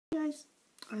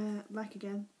back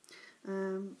again.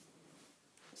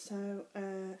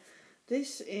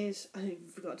 This is, I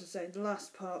forgot to say, the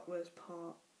last part was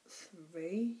part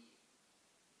 3.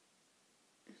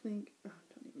 I think, I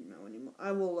don't even know anymore.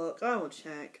 I will look, I will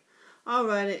check. I'll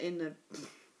write it in the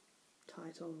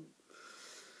title.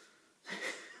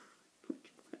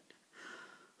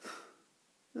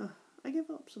 I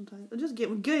give up sometimes. I just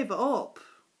give it up.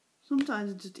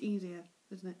 Sometimes it's just easier,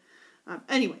 isn't it?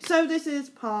 Anyway, so this is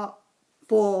part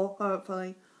 4,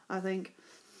 hopefully, I think,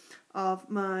 of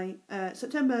my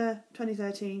September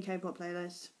 2013 K-pop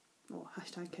playlist, or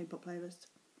hashtag K-pop playlist.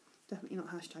 Definitely not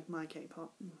hashtag my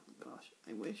K-pop. Oh, gosh,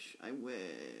 I wish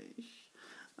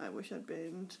I'd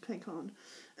been to click on.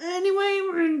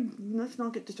 Anyway, let's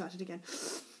not get distracted again.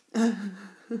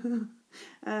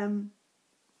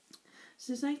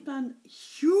 So this next band,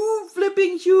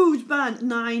 huge band,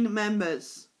 9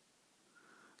 members.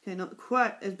 Okay, not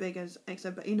quite as big as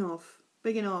EXO, but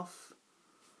big enough.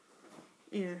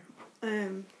 Yeah.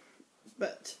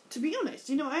 But to be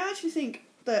honest, I actually think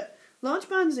that large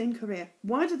bands in Korea,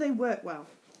 why do they work well?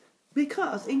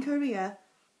 Because in Korea,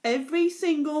 every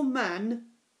single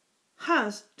man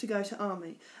has to go to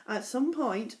army at some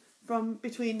point from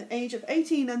between the age of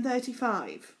 18 and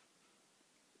 35.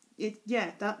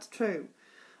 Yeah, that's true.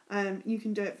 You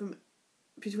can do it from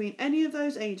between any of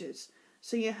those ages.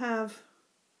 So you have,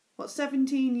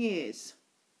 17 years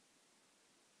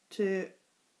to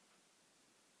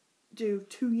do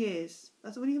 2 years.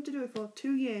 That's what you have to do it for,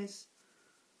 2 years.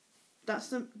 That's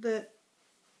the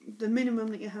minimum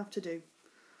that you have to do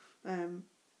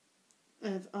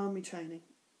of army training.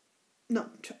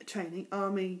 Not training,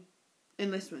 army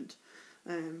enlistment.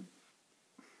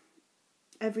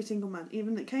 Every single man,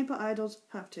 even the K-pop idols,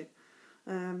 have to.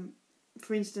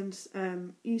 For instance,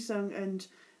 Isung and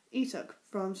Isuk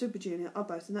from Super Junior are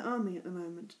both in the army at the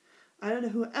moment. I don't know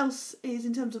who else is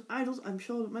in terms of idols. I'm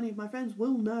sure that many of my friends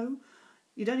will know.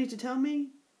 You don't need to tell me.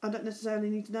 I don't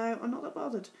necessarily need to know. I'm not that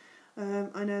bothered.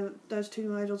 I know that those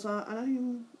 2 idols are,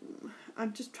 and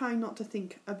I'm just trying not to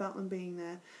think about them being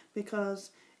there,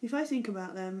 because if I think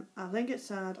about them, I'll then get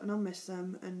sad and I'll miss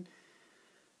them, and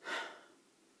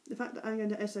the fact that I'm going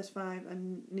to SS5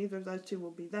 and neither of those 2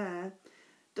 will be there,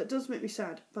 that does make me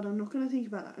sad, but I'm not going to think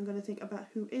about that. I'm going to think about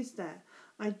who is there.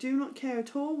 I do not care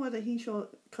at all whether Heechul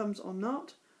comes or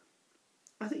not.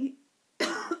 I think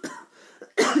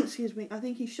excuse me, I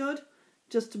think he should,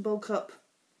 just to bulk up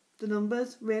the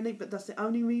numbers, really, but that's the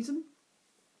only reason.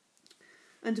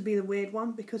 And to be the weird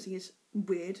one, because he is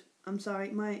weird. I'm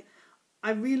sorry,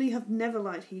 I really have never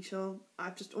liked Heechul.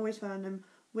 I've just always found him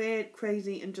weird,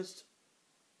 crazy, and just,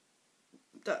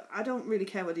 I don't really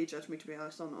care whether you judge me, to be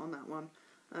honest, on that one.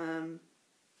 I'm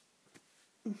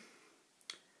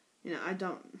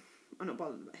not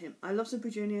bothered about him. I love Super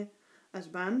Junior as a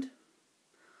band,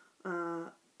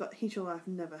 but Heechul I've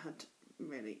never had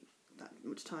really that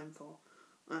much time for.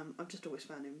 I've just always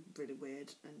found him really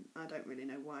weird, and I don't really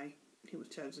know why he was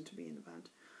chosen to be in the band.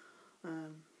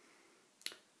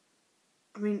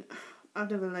 I've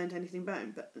never learned anything about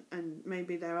him, and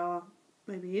maybe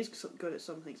he is good at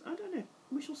some things. I don't know.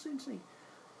 We shall soon see.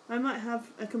 I might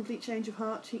have a complete change of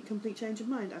heart, complete change of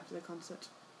mind after the concert.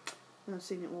 And I've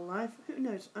seen it all live. Who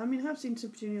knows? I have seen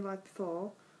Super Junior live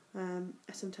before.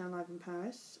 SM Town Live in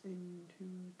Paris in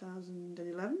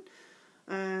 2011.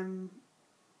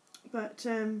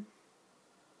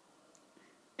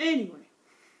 Anyway,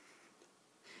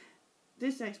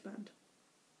 this next band.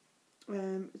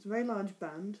 It's a very large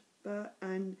band,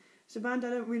 and it's a band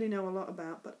I don't really know a lot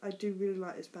about, but I do really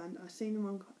like this band. I've seen them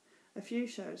on a few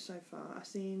shows so far. I've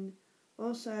seen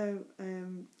also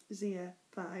Zia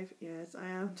 5. Yes, I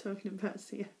am talking about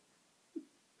Zia.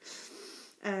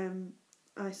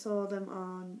 I saw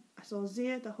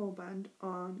Zia, the whole band,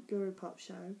 on Guru Pop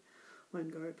show when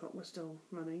Guru Pop was still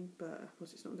running, but of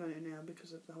course it's not going now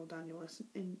because of the whole Daniel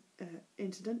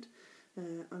incident.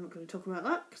 I'm not going to talk about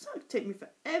that because that would take me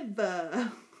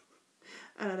forever.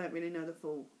 And I don't really know the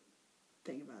full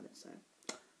thing about it, so.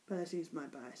 But let's use my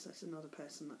bias. That's another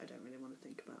person that I don't really want to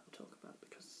think about or talk about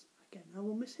because, again, I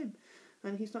will miss him.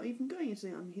 And he's not even going to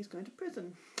the army, he's going to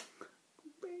prison.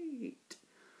 Great.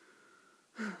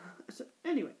 So,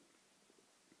 anyway.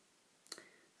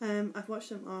 I've watched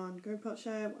them on Go Pot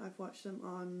Show. I've watched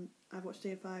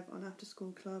DA5 on After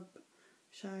School Club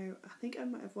show. I think I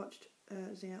might have watched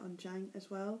Zia on Jang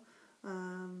as well.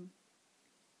 I've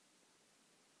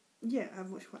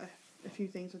watched quite a few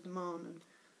things with them on,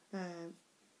 and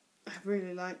I've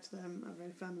really liked them. I've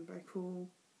really found them very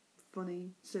cool,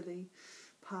 funny, silly,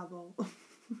 powerful.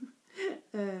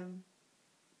 But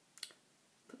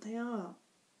they are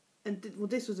well,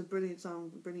 this was a brilliant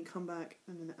song, a brilliant comeback,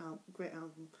 and an great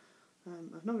album.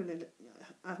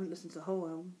 I haven't listened to the whole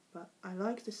album, but I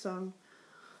like this song.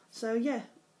 So yeah,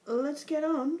 let's get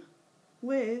on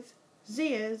with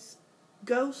Zia's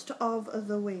Ghost of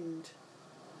the Wind.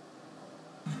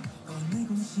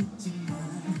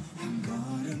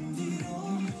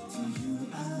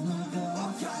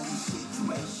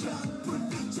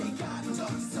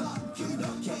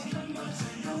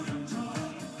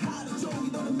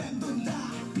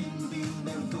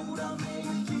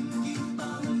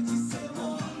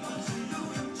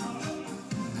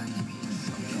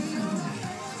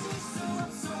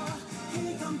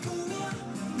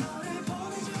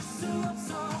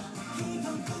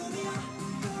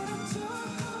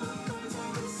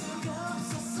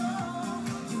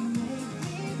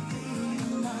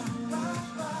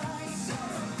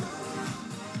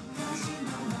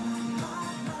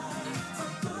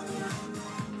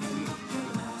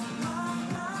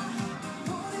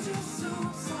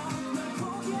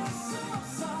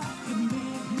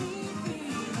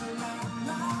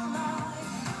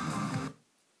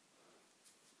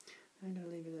 I'm going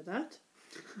to leave it at that.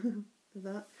 With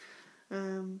that.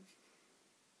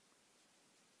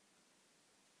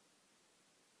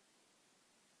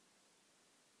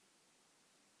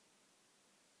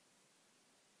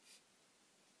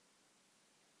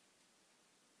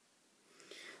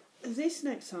 This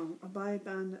next song by a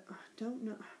band, I don't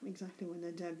know exactly when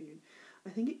they debuted. I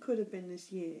think it could have been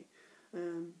this year.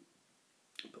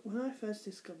 But when I first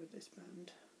discovered this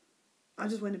band, I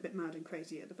just went a bit mad and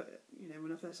crazy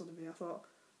when I first saw the video. I thought,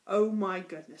 oh my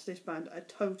goodness, this band are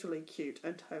totally cute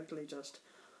and totally just...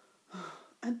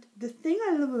 And the thing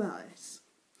I love about this,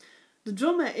 the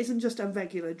drummer isn't just a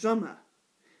regular drummer.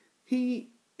 He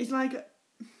is like,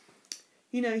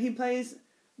 he plays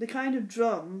the kind of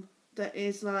drum that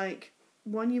is like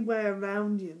one you wear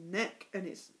around your neck, and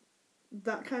it's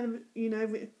that kind of,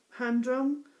 hand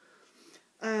drum.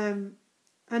 And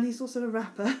he's also a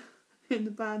rapper in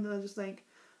the band, and I just think,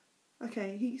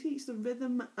 okay, he eats the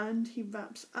rhythm and he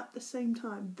raps at the same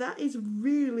time. That is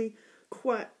really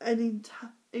quite an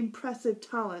impressive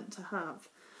talent to have.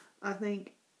 I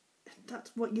think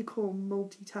that's what you call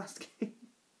multitasking.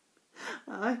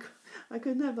 I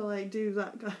could never do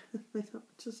that kind of thing.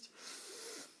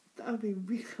 That would be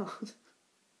really hard.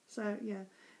 So yeah,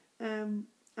 I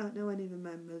don't know any of the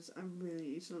members. I really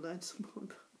need to learn some more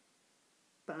about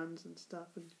bands and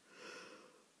stuff, and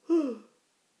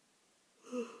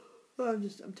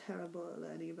I'm terrible at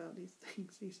learning about these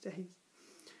things these days.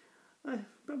 I'll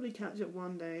probably catch up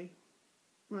one day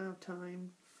when I have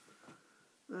time.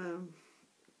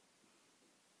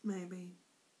 Maybe.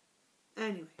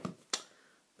 Anyway,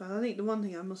 but I think the one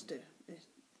thing I must do is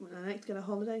when I next get a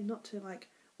holiday, not to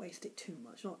waste it too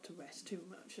much, not to rest too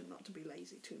much, and not to be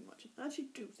lazy too much. Actually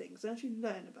do things, actually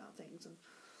learn about things, and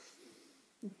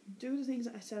do the things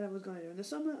that I said I was going to do. In the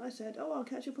summer, I said, I'll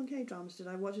catch up on K-dramas. Did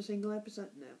I watch a single episode?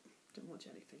 No, didn't watch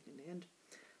anything in the end.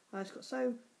 I just got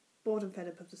so bored and fed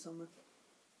up of the summer.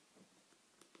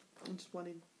 I'm just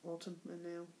wanting autumn, and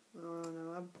now, oh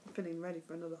no, I'm feeling ready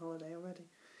for another holiday already.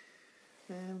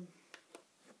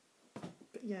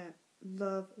 But yeah,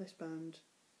 love this band.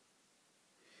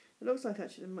 It looks like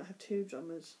actually they might have two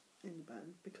drummers in the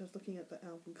band, because looking at the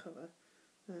album cover,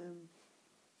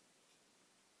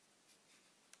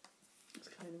 that's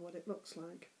kind of what it looks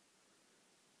like.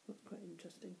 Looks quite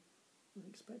interesting,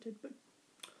 unexpected, but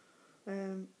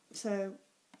so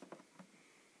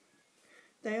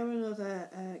they are another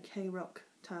K-rock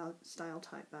style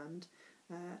type band,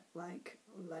 like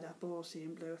Led Apple or C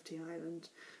and Blue FT Island,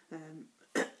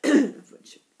 of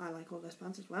which I like all those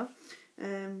bands as well.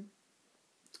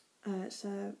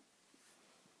 So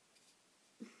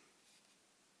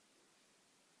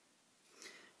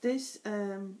this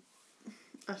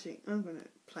actually I'm going to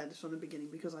play this from the beginning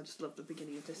because I just love the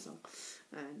beginning of this song,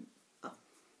 and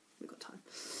we've got time.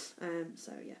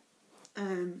 So yeah,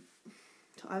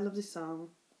 so I love this song,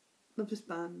 love this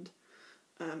band.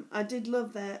 I did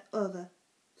love their other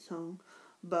song,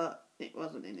 but it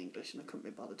wasn't in English and I couldn't be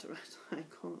bothered to write.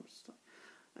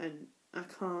 And I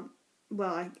can't.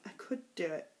 Well, I could do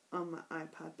it on my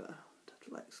iPad, but I'd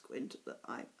have to squint at the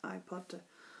iPod to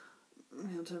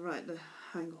write the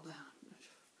Hangul down.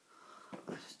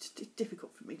 It's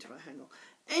difficult for me to write Hangul.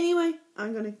 Anyway,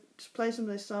 I'm going to just play some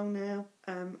of this song now.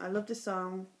 I love this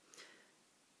song.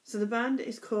 So the band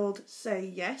is called Say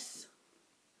Yes,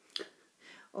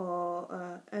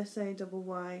 or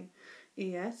SAYYES.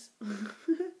 I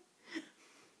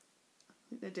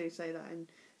think they do say that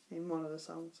in one of the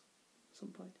songs at some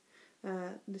point.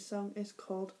 This song is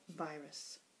called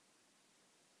Virus.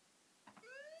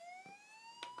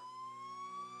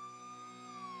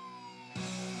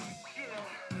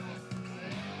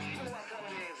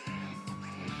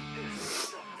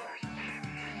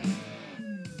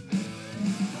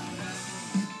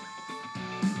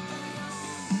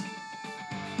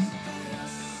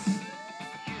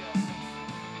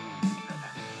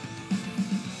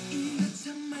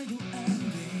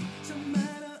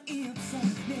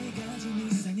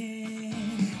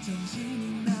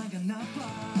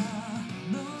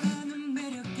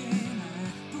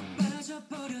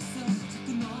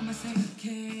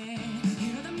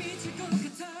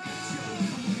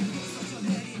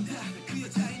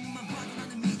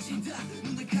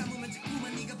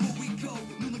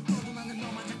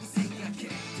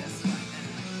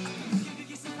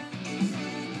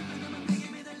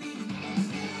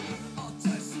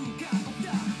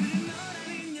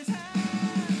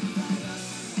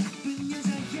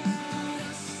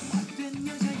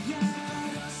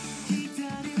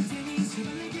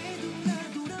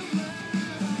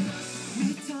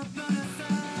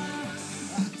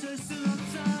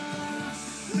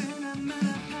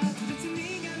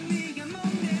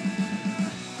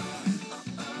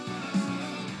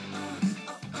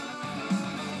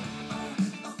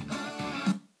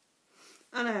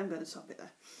 And I am going to stop it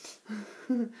there.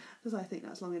 Because I think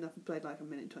that's long enough. I played like 1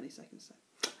 minute and 20 seconds.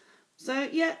 So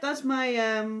yeah, that's my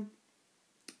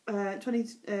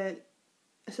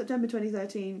September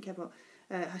 2013 Kpop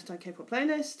hashtag Kpop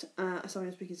playlist. Sorry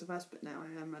I'm speaking so fast, but now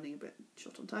I am running a bit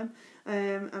short on time.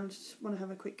 I just want to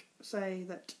have a quick say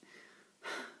that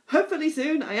hopefully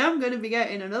soon I am going to be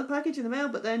getting another package in the mail,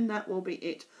 but then that will be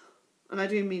it. And I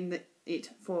do mean that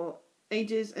it for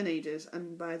ages and ages,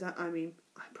 and by that I mean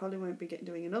I probably won't be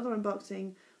doing another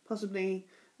unboxing possibly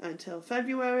until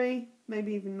February,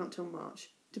 maybe even not till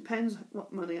March. Depends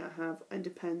what money I have, and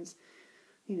depends,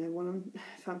 you know,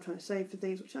 if I'm trying to save for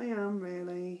things, which I am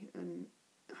really, and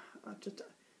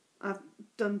I've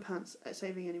done pants at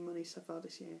saving any money so far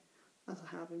this year, as I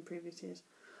have in previous years,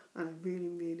 and I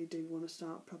really, really do want to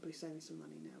start properly saving some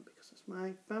money now, because as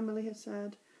my family has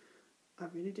said, I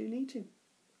really do need to.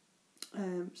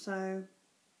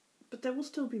 But there will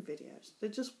still be videos. There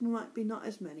just might be not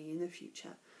as many in the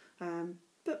future.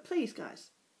 But please,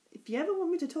 guys, if you ever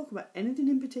want me to talk about anything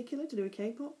in particular to do with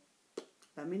K-pop,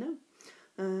 let me know.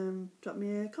 Drop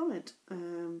me a comment.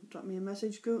 Drop me a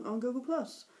message on Google+.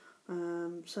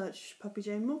 Search Poppy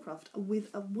Jane Moorcroft with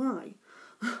a Y.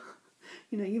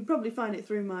 You know, you'll probably find it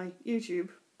through my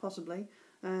YouTube, possibly.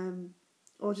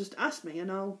 Or just ask me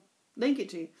and I'll link it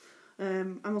to you.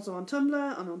 I'm also on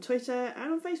Tumblr, and on Twitter,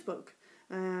 and on Facebook.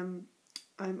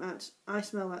 I'm at I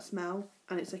Smell That Smell,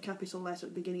 and it's a capital letter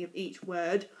at the beginning of each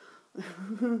word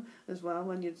as well,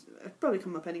 when you'd probably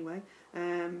come up anyway.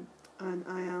 And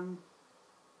I am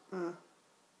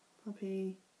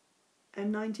Poppy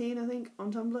M19, I think,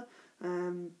 on Tumblr,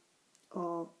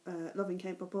 or Loving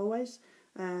K-pop Always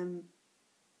on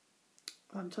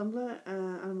Tumblr,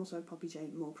 and I'm also Poppy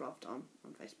Jane Moorcroft on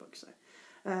Facebook. So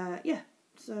yeah,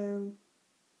 so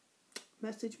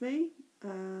message me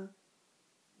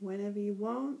whenever you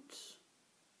want.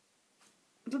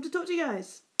 I'd love to talk to you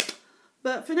guys.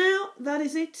 But for now, that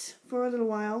is it for a little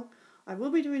while. I will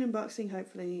be doing unboxing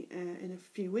hopefully in a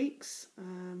few weeks,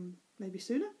 maybe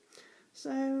sooner.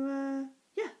 So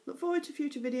yeah, look forward to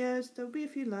future videos. There will be a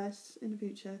few less in the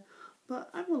future, but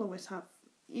I will always have,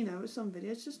 you know, some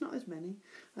videos, just not as many.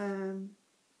 And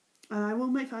I will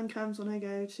make fan cams when I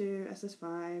go to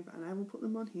SS5, and I will put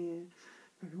them on here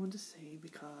for everyone to see,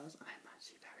 because I'm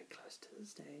actually very close to the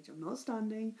stage. I'm not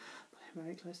standing, but I'm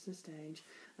very close to the stage.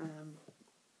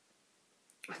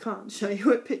 I can't show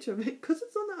you a picture of it because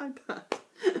it's on the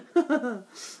iPad,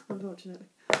 unfortunately.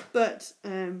 But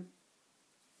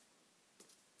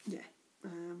yeah.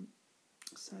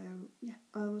 So yeah,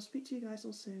 I will speak to you guys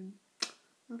all soon.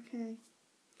 Okay.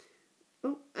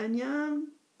 Oh,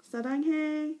 안녕.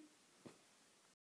 사랑해.